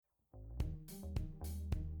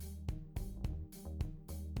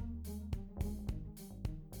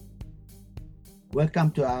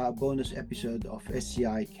Welcome to our bonus episode of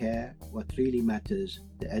SCI Care, What Really Matters,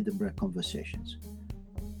 the Edinburgh Conversations.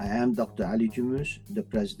 I am Dr. Ali Jumus, the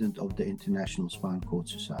President of the International Spinal Cord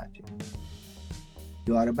Society.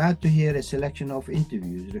 You are about to hear a selection of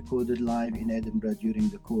interviews recorded live in Edinburgh during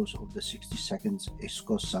the course of the 60 Seconds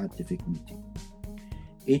ISCOS Scientific Meeting.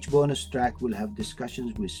 Each bonus track will have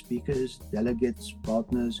discussions with speakers, delegates,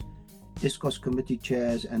 partners, ISCOS committee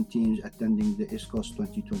chairs and teams attending the ISCOS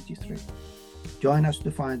 2023. Join us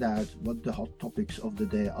to find out what the hot topics of the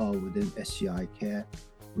day are within SCI Care.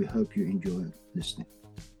 We hope you enjoy listening.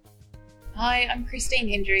 Hi, I'm Christine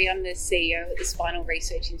Hendry. I'm the CEO at the Spinal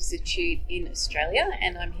Research Institute in Australia,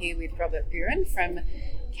 and I'm here with Robert Buren from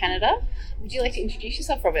Canada. Would you like to introduce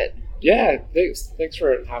yourself, Robert? Yeah, thanks. Thanks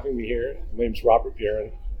for having me here. My name's Robert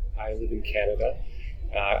Buren. I live in Canada.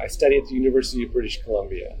 I study at the University of British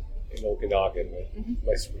Columbia in Okanagan with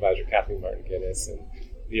my supervisor, Kathleen Martin-Guinness, and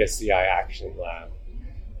the SCI Action Lab.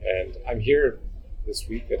 And I'm here this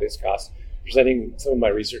week at ISCOS presenting some of my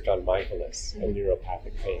research on mindfulness and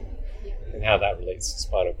neuropathic pain and how that relates to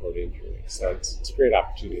spinal cord injury. So it's a great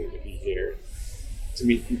opportunity to be here, to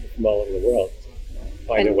meet people from all over the world,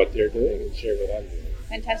 find out what they're doing and share what I'm doing.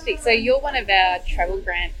 Fantastic. So you're one of our travel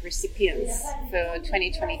grant recipients for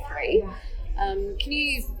 2023. Can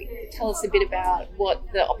you tell us a bit about what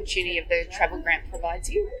the opportunity of the travel grant provides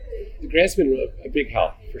you? The grant's been a big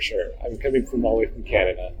help, for sure. I'm coming from all the way from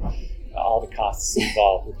Canada. All the costs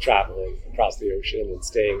involved with traveling across the ocean and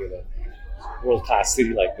staying in a world-class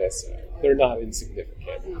city like this, they're not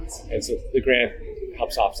insignificant. And so the grant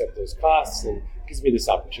helps offset those costs and gives me this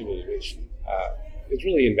opportunity, which is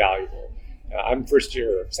really invaluable. I'm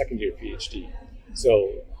second year PhD.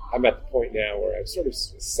 So I'm at the point now where I've sort of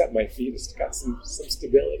set my feet, it's got some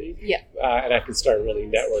stability, and I can start really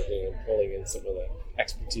networking and pulling in some of the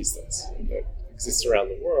expertise that exists around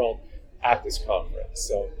the world at this conference.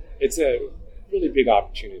 So it's a really big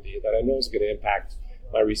opportunity that I know is going to impact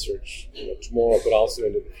my research tomorrow, but also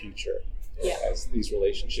into the future as these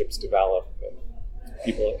relationships develop and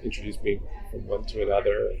people introduce me from one to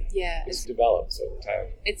another. It's develops over time.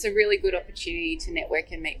 It's a really good opportunity to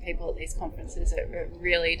network and meet people at these conferences. It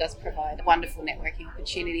really does provide a wonderful networking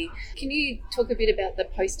opportunity. Can you talk a bit about the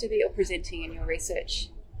poster that you're presenting in your research?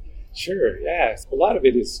 Sure, yeah. A lot of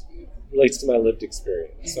it relates to my lived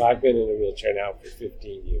experience. So I've been in a wheelchair now for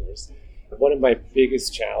 15 years. One of my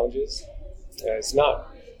biggest challenges is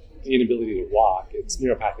not the inability to walk, it's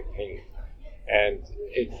neuropathic pain. And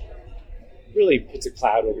it really puts a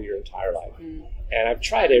cloud over your entire life. And I've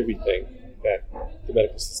tried everything that the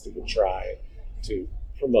medical system would try to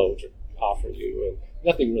promote or offer you, and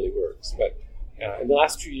nothing really works. But in the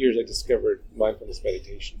last 2 years, I discovered mindfulness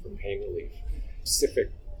meditation for pain relief,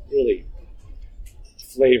 specific, really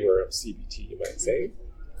flavor of CBT, you might say.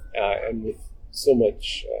 And with so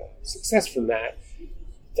much success from that,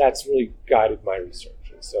 that's really guided my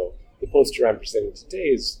research. And so the poster I'm presenting today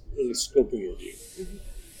is really a scoping review.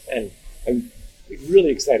 And I'm really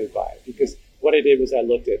excited by it because what I did was I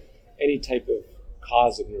looked at any type of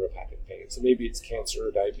cause of neuropathic pain. So maybe it's cancer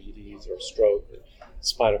or diabetes or stroke or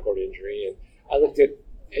spinal cord injury. And I looked at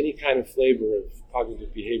any kind of flavor of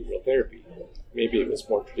cognitive behavioral therapy. Maybe it was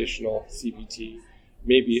more traditional CBT.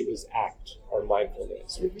 Maybe it was ACT or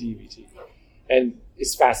mindfulness or DBT. And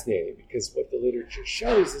it's fascinating because what the literature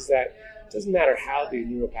shows is that it doesn't matter how the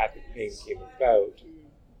neuropathic pain came about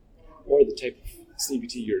or the type of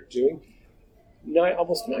CBT you're doing,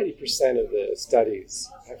 almost 90% of the studies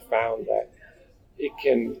have found that it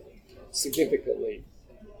can significantly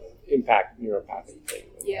impact neuropathic pain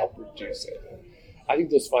and help reduce it. And I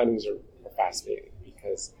think those findings are fascinating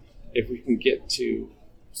because if we can get to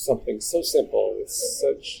something so simple with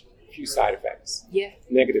such few side effects,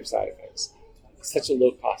 negative side effects, such a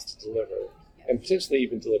low cost to deliver, and potentially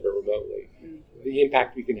even deliver remotely, the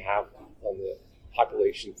impact we can have on the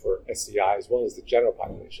population for SCI as well as the general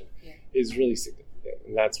population is really significant.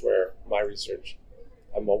 And that's where my research,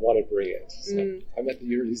 I want to bring it. So I'm at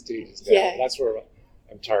the early stages now. That's where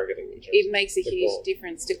I'm targeting. It makes a huge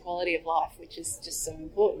difference to quality of life, which is just so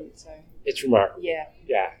important. So it's remarkable.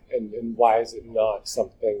 And why is it not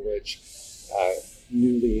something which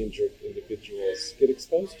newly injured individuals get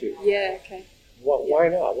exposed to? Why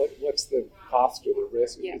not? What's the cost or the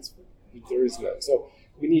risk? There is none. So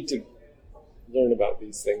we need to learn about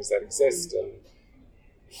these things that exist and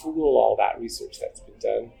pool all that research that's been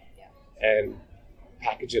done and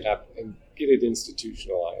package it up and get it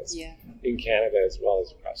institutionalized in Canada as well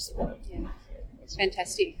as across the world.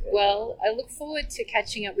 Fantastic. Well, I look forward to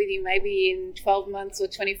catching up with you maybe in 12 months or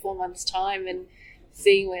 24 months' time and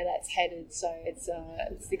seeing where that's headed. So it's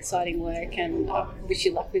exciting work, and I wish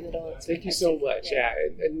you luck with it all. Thank you so much. Yeah.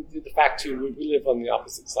 And the fact too, we live on the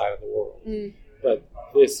opposite side of the world, but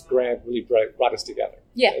this grant really brought us together.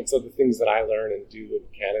 Yeah. And so the things that I learn and do in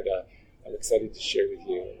Canada, I'm excited to share with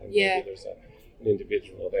you. And maybe there's an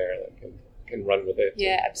individual there that can run with it.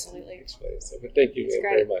 Yeah, absolutely. Explain. So, but thank you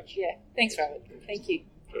very much. Yeah. Thanks, Robert. Thank you.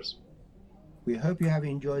 Cheers. We hope you have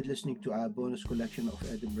enjoyed listening to our bonus collection of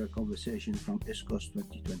Edinburgh Conversations from ISCOS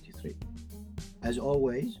 2023. As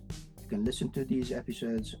always, you can listen to these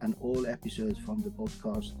episodes and all episodes from the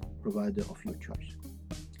podcast provider of your choice.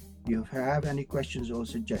 If you have any questions or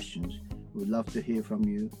suggestions, we would love to hear from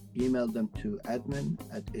you. Email them to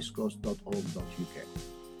admin@iscos.org.uk.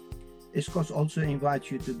 ISCOS also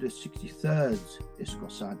invites you to the 63rd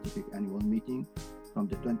ISCOS Scientific Annual Meeting from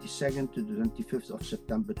the 22nd to the 25th of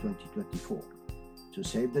September 2024. So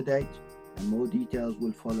save the date, and more details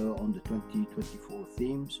will follow on the 2024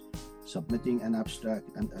 themes, submitting an abstract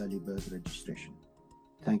and early bird registration.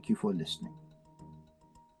 Thank you for listening.